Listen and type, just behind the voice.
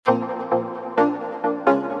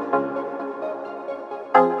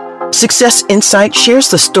Success Insight shares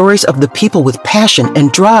the stories of the people with passion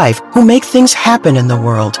and drive who make things happen in the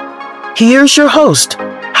world. Here's your host,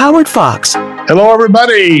 Howard Fox. Hello,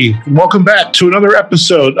 everybody. Welcome back to another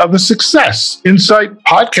episode of the Success Insight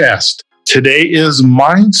podcast. Today is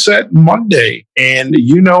Mindset Monday, and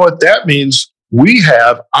you know what that means. We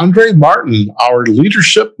have Andrée Martin, our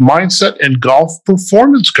leadership, mindset, and golf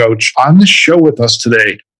performance coach, on the show with us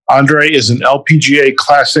today. Andrée is an LPGA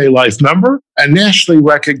Class A Life member, a nationally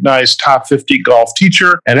recognized top 50 golf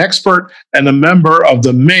teacher and expert, and a member of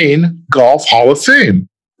the Maine Golf Hall of Fame.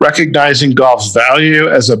 Recognizing golf's value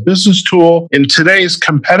as a business tool in today's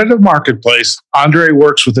competitive marketplace, Andrée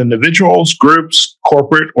works with individuals, groups,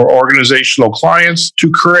 corporate, or organizational clients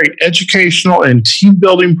to create educational and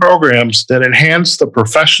team-building programs that enhance the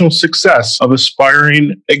professional success of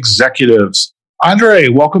aspiring executives.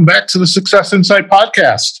 Andrée, welcome back to the Success Insight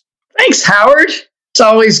podcast. Thanks, Howard. It's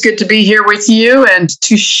always good to be here with you and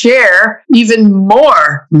to share even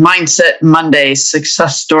more Mindset Monday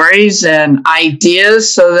success stories and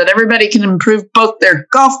ideas so that everybody can improve both their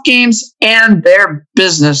golf games and their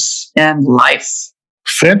business and life.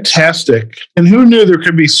 Fantastic. And who knew there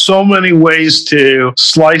could be so many ways to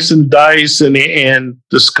slice and dice and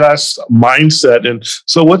discuss mindset? And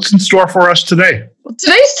so what's in store for us today? Well,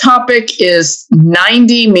 today's topic is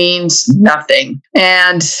 90 means nothing.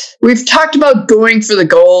 And we've talked about going for the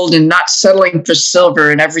gold and not settling for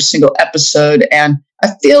silver in every single episode. And I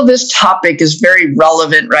feel this topic is very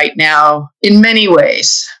relevant right now in many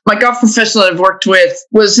ways. My golf professional I've worked with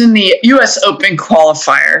was in the US Open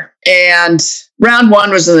qualifier, and round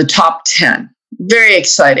one was in the top 10. Very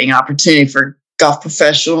exciting opportunity for a golf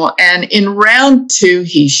professional. And in round two,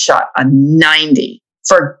 he shot a 90.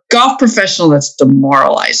 For a golf professional, that's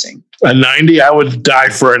demoralizing. A 90? I would die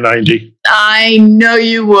for a 90. I know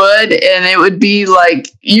you would, and it would be like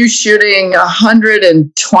you shooting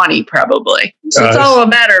 120 probably. So it's all a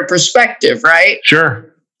matter of perspective, right?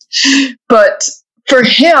 Sure. But for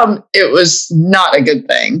him, it was not a good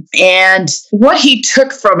thing. And what he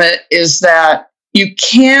took from it is that you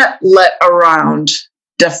can't let a round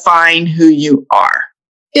define who you are.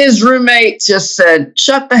 His roommate just said,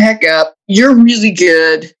 shut the heck up. You're really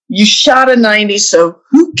good. You shot a 90, so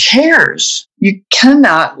who cares? You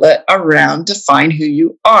cannot let a round define who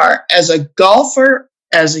you are. As a golfer,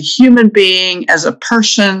 as a human being, as a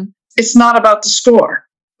person, it's not about the score.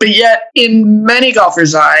 But yet, in many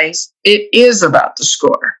golfers' eyes, it is about the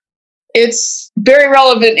score. It's very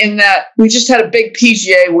relevant in that we just had a big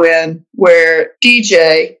PGA win where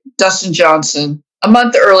DJ, Dustin Johnson, a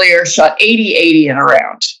month earlier shot 80-80 in a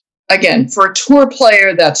round. Again, for a tour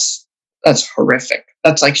player, that's horrific.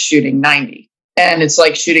 That's like shooting 90. And it's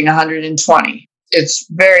like shooting 120. It's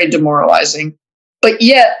very demoralizing. But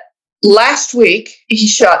yet, last week, he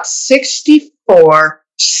shot 64,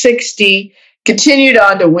 60, continued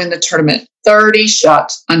on to win the tournament, 30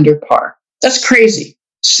 shots under par. That's crazy.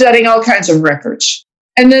 Setting all kinds of records.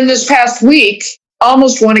 And then this past week,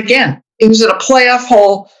 almost won again. It was at a playoff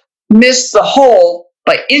hole, missed the hole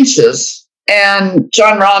by inches, and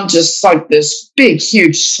Jon Rahm just sunk this big,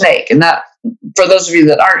 huge snake. And that, for those of you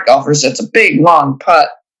that aren't golfers, it's a big, long putt,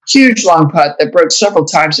 huge, long putt that broke several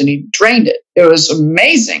times, and he drained it. It was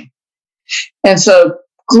amazing. And so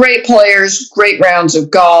great players, great rounds of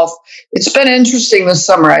golf. It's been interesting this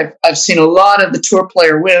summer. I've seen a lot of the tour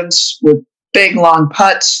player wins with big, long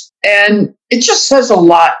putts, and it just says a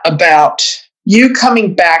lot about you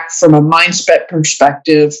coming back from a mindset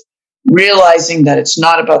perspective, realizing that it's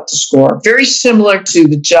not about the score. Very similar to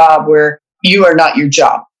the job where you are not your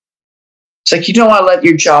job. It's like you don't want to let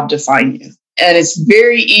your job define you. And it's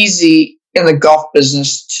very easy in the golf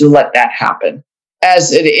business to let that happen,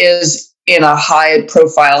 as it is in a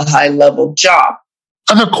high-profile, high-level job.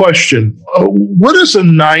 I have a question. What does a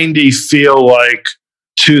 90 feel like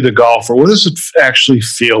to the golfer? What does it actually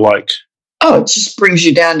feel like? Oh, it just brings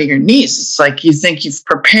you down to your knees. It's like you think you've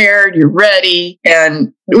prepared, you're ready.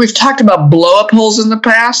 And we've talked about blow-up holes in the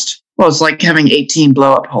past. Well, it's like having 18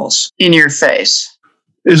 blow-up holes in your face.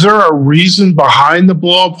 Is there a reason behind the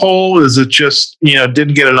blow-up hole? Is it just,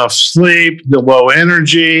 didn't get enough sleep, the low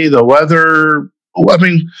energy, the weather? I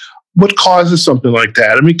mean, what causes something like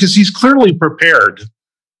that? I mean, because he's clearly prepared.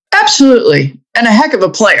 Absolutely. And a heck of a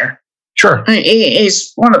player. Sure. I mean,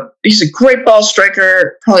 he's a great ball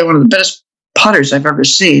striker, probably one of the best putters I've ever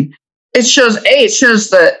seen. It shows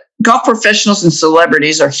that golf professionals and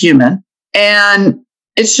celebrities are human. And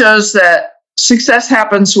it shows that success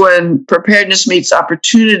happens when preparedness meets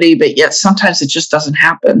opportunity, but yet sometimes it just doesn't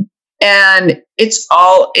happen. And it's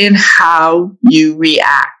all in how you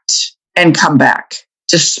react and come back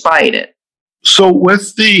despite it. So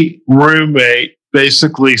with the roommate,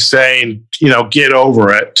 basically saying, get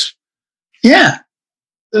over it. Yeah.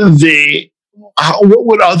 What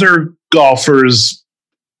would other golfers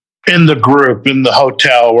in the group, in the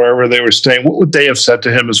hotel, wherever they were staying, what would they have said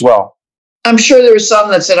to him as well? I'm sure there was some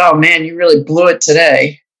that said, oh man, you really blew it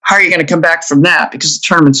today. How are you going to come back from that? Because the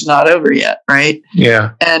tournament's not over yet, right?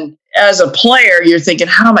 Yeah. And as a player, you're thinking,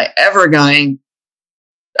 how am I ever going?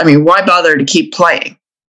 I mean, why bother to keep playing?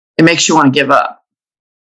 It makes you want to give up,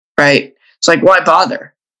 right? It's like, why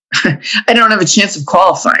bother? I don't have a chance of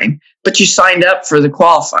qualifying, but you signed up for the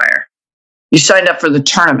qualifier. You signed up for the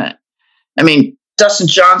tournament. I mean, Dustin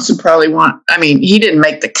Johnson he didn't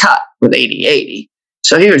make the cut with 80-80,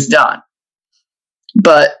 so he was done.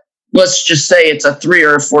 But let's just say it's a 3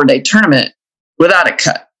 or 4 day tournament without a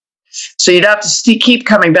cut. So you'd have to keep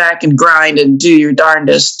coming back and grind and do your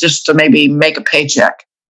darndest just to maybe make a paycheck.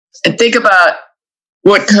 And think about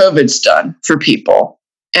what COVID's done for people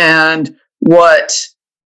and what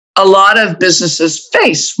a lot of businesses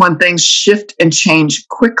face when things shift and change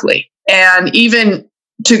quickly. And even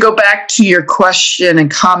to go back to your question and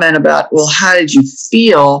comment about, well, how did you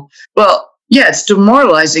feel? Well, yeah, it's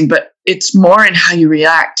demoralizing, but it's more in how you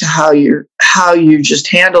react to how you just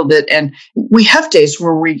handled it. And we have days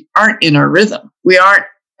where we aren't in our rhythm. We aren't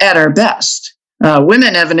at our best.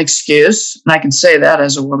 Women have an excuse, and I can say that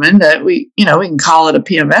as a woman, that we can call it a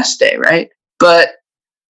PMS day, right? But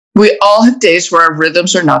we all have days where our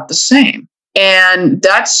rhythms are not the same. And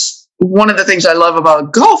that's one of the things I love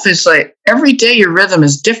about golf is like every day your rhythm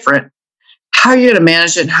is different. How are you going to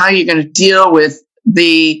manage it? And how are you going to deal with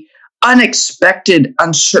the unexpected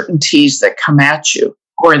uncertainties that come at you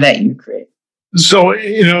or that you create? So,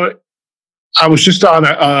 I was just on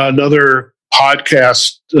another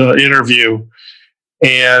podcast interview,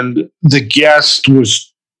 and the guest we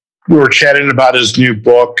were chatting about his new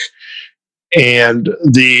book. And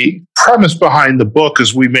the premise behind the book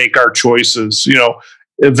is we make our choices.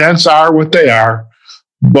 Events are what they are,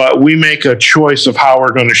 but we make a choice of how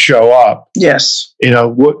we're going to show up. Yes.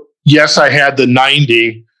 Yes, I had the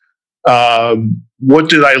 90. What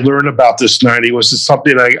did I learn about this 90? Was it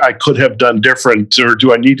something I could have done different, or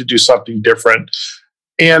do I need to do something different?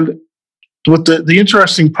 And with the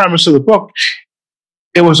interesting premise of the book,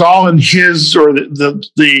 it was all in his or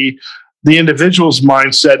the individual's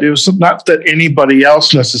mindset. It was not that anybody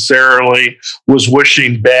else necessarily was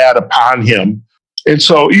wishing bad upon him. And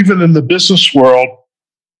so even in the business world,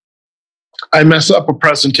 I mess up a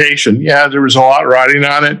presentation. Yeah, there was a lot riding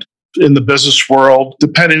on it. In the business world,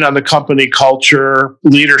 depending on the company culture,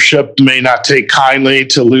 leadership may not take kindly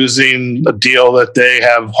to losing a deal that they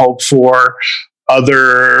have hoped for.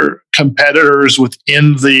 Other competitors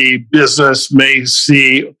within the business may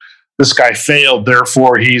see this guy failed,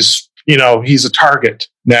 therefore he's a target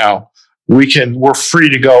now. We're free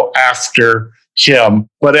to go after him.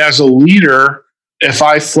 But as a leader, if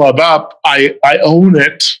I flub up, I own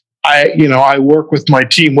it. I work with my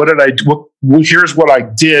team. What did I do? Here's what I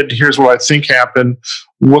did. Here's what I think happened.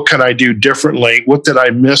 What can I do differently? What did I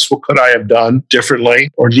miss? What could I have done differently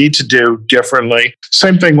or need to do differently?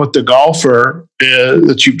 Same thing with the golfer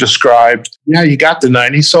that you've described. Yeah, you got the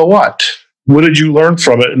 90. So what? What did you learn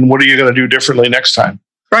from it? And what are you going to do differently next time?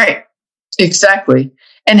 Right. Exactly.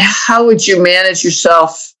 And how would you manage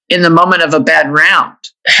yourself in the moment of a bad round?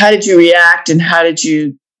 How did you react and how did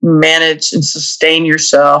you manage and sustain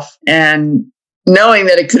yourself? And knowing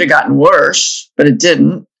that it could have gotten worse, but it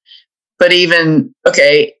didn't. But even,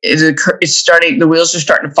 it's starting, the wheels are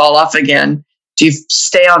starting to fall off again. Do you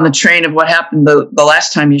stay on the train of what happened the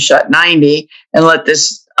last time you shot 90 and let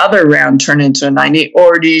this other round turn into a 90?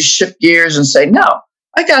 Or do you shift gears and say, no,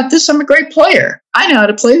 I got this. I'm a great player. I know how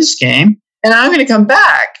to play this game and I'm going to come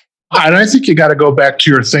back. And I think you got to go back to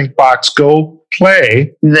your think box, go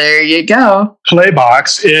play. There you go. Play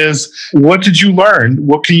box is, what did you learn?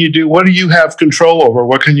 What can you do? What do you have control over?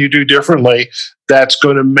 What can you do differently that's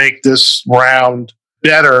going to make this round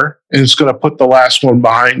better? And it's going to put the last one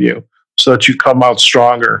behind you so that you come out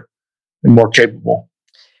stronger and more capable.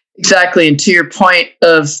 Exactly. And to your point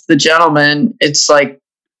of the gentleman, it's like,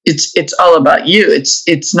 it's all about you.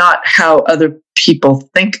 It's not how other people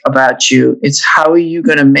think about you. It's how are you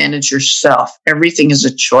going to manage yourself? Everything is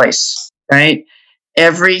a choice, right?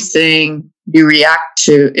 Everything you react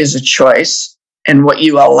to is a choice, and what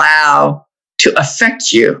you allow to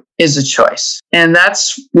affect you is a choice. And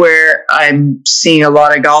that's where I'm seeing a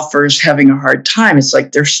lot of golfers having a hard time. It's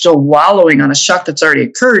like they're still wallowing on a shot that's already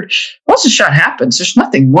occurred. Once a shot happens, there's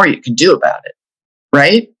nothing more you can do about it.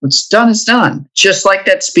 Right? What's done is done. Just like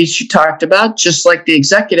that speech you talked about, just like the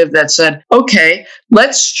executive that said, okay,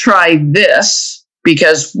 let's try this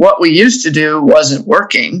because what we used to do wasn't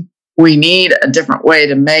working. we need a different way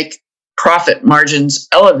to make profit margins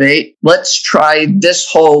elevate. Let's try this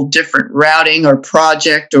whole different routing or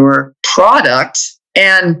project or product.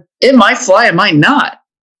 And it might fly, it might not.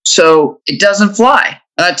 So it doesn't fly.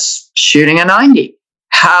 That's shooting a 90.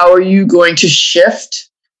 How are you going to shift,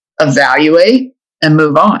 evaluate, and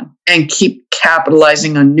move on and keep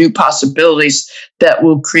capitalizing on new possibilities that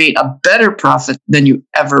will create a better profit than you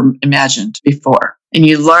ever imagined before? And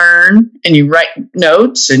you learn and you write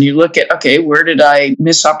notes and you look at, okay, where did I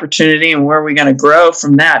miss opportunity and where are we going to grow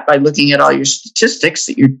from that by looking at all your statistics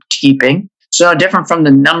that you're keeping. So different from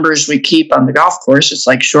the numbers we keep on the golf course. It's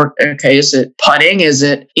like okay, is it putting? Is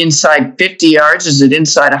it inside 50 yards? Is it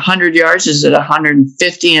inside 100 yards? Is it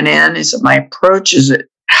 150 and in? Is it my approach? Is it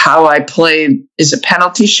how I played? Is it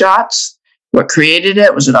penalty shots? What created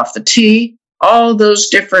it? Was it off the tee? All those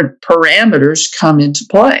different parameters come into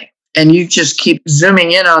play. And you just keep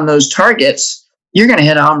zooming in on those targets, you're going to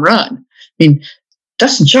hit a home run. I mean,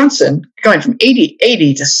 Dustin Johnson going from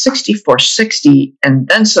 80-80 to 64-60 and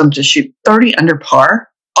then some to shoot 30 under par,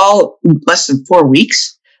 all in less than 4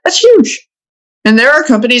 weeks. That's huge. And there are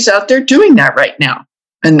companies out there doing that right now.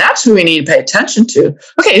 And that's who we need to pay attention to.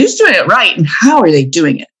 Okay, who's doing it right and how are they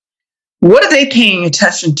doing it? What are they paying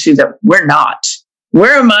attention to that we're not?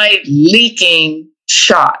 Where am I leaking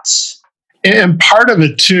shots? And part of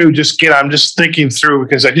it too, I'm just thinking through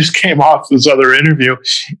because I just came off this other interview.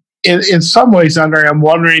 In some ways, Andrée, I'm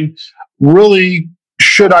wondering, really,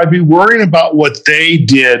 should I be worrying about what they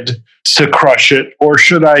did to crush it? Or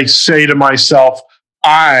should I say to myself,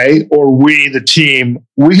 I or we, the team,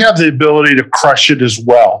 we have the ability to crush it as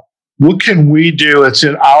well. What can we do that's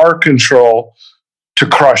in our control to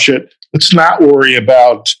crush it? Let's not worry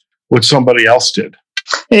about what somebody else did.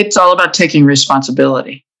 It's all about taking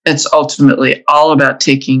responsibility. It's ultimately all about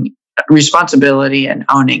taking responsibility and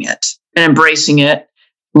owning it and embracing it,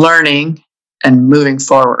 learning and moving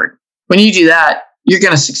forward. When you do that, you're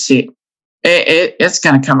going to succeed. It's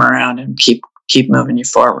going to come around and keep moving you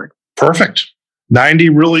forward. Perfect. 90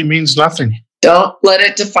 really means nothing. Don't let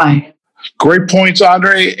it define you. Great points,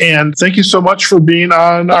 Andrée. And thank you so much for being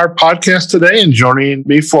on our podcast today and joining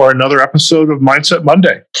me for another episode of Mindset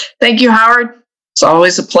Monday. Thank you, Howard. It's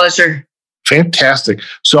always a pleasure. Fantastic.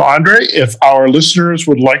 So, Andrée, if our listeners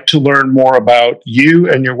would like to learn more about you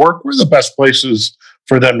and your work, where are the best places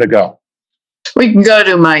for them to go? We can go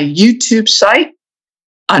to my YouTube site,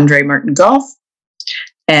 Andrée Merton Golf.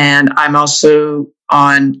 And I'm also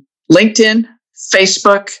on LinkedIn,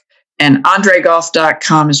 Facebook, and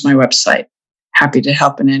AndreeGolf.com is my website. Happy to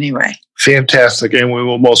help in any way. Fantastic. And we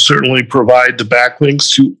will most certainly provide the backlinks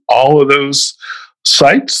to all of those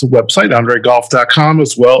sites, the website, AndreeGolf.com,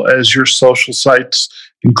 as well as your social sites,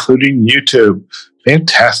 including YouTube.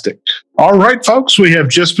 Fantastic. All right, folks, we have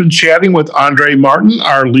just been chatting with Andrée Martin,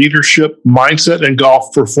 our leadership, mindset, and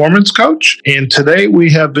golf performance coach. And today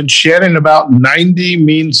we have been chatting about 90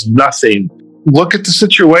 means nothing. Look at the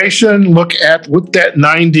situation, look at what that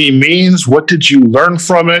 90 means, what did you learn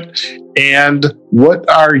from it, and what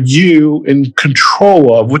are you in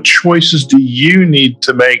control of? What choices do you need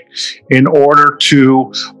to make in order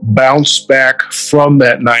to bounce back from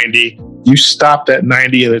that 90? You stop that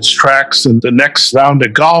 90 in its tracks, and the next round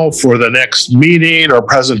of golf or the next meeting or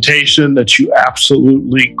presentation that you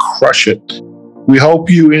absolutely crush it. We hope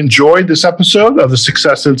you enjoyed this episode of the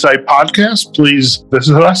Success Insight Podcast. Please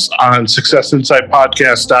visit us on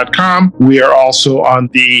successinsightpodcast.com. We are also on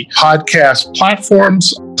the podcast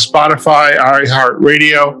platforms, Spotify,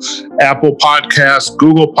 iHeartRadio, Apple Podcasts,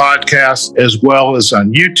 Google Podcasts, as well as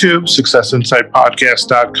on YouTube,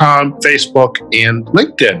 successinsightpodcast.com, Facebook, and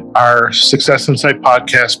LinkedIn, our Success Insight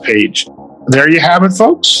Podcast page. There you have it,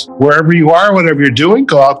 folks. Wherever you are, whatever you're doing,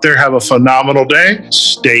 go out there, have a phenomenal day.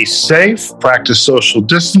 Stay safe, practice social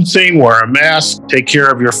distancing, wear a mask, take care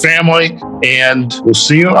of your family, and we'll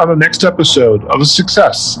see you on the next episode of the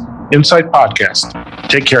Success Insight Podcast.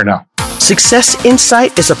 Take care now. Success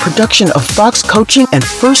Insight is a production of Fox Coaching and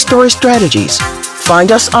First Story Strategies.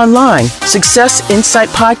 Find us online,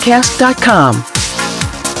 successinsightpodcast.com.